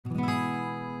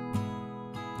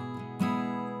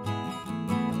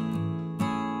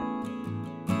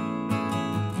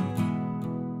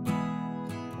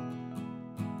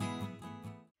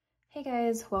Hey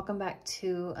guys, welcome back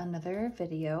to another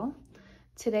video.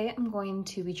 Today I'm going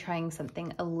to be trying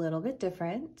something a little bit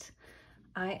different.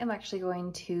 I am actually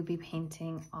going to be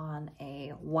painting on a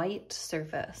white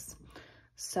surface.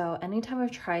 So anytime I've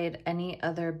tried any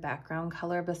other background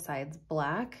color besides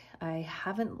black, I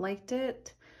haven't liked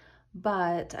it,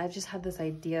 but I've just had this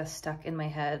idea stuck in my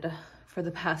head for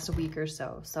the past week or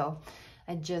so. So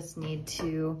I just need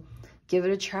to give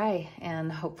it a try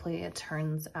and hopefully it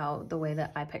turns out the way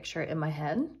that I picture it in my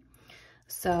head.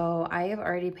 So I have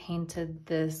already painted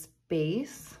this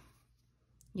base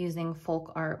using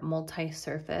FolkArt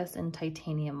multi-surface in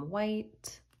titanium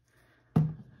white.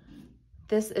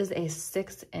 This is a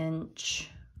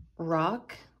 6-inch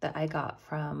rock that I got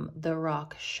from the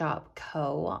Rock Shop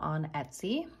Co. on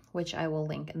Etsy, which I will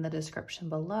link in the description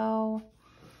below.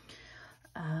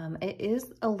 It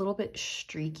is a little bit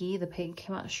streaky. The paint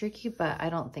came out streaky, but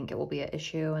I don't think it will be an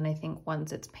issue. And I think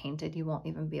once it's painted, you won't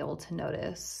even be able to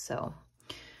notice. So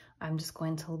I'm just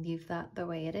going to leave that the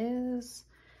way it is.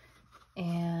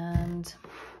 And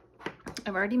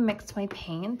I've already mixed my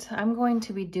paint. I'm going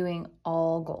to be doing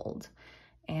all gold.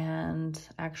 And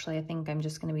actually, I think I'm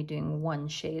just going to be doing one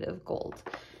shade of gold,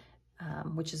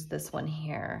 which is this one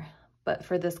here. But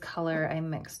for this color, I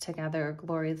mixed together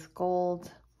Glorious Gold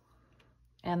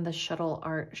and the Shuttle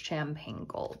Art Champagne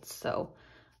Gold. So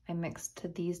I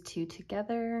mixed these two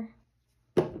together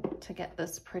to get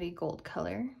this pretty gold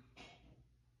color.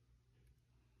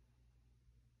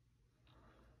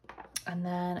 And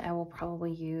then I will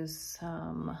probably use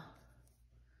some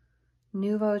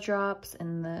Nouveau drops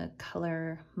in the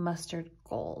color Mustard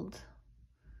Gold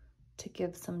to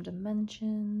give some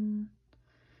dimension.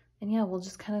 And yeah, we'll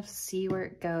just kind of see where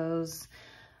it goes.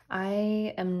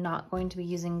 I am not going to be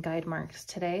using guide marks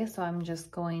today, so I'm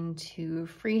just going to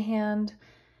freehand,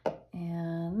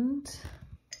 and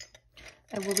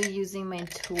I will be using my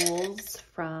tools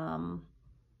from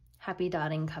Happy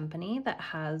Dotting Company that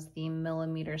has the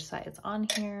millimeter size on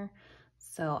here.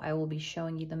 So I will be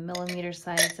showing you the millimeter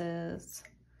sizes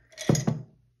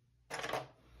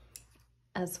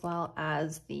as well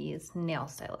as these nail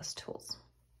stylus tools.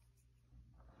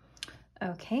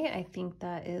 Okay, I think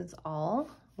that is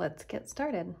all. Let's get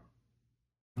started.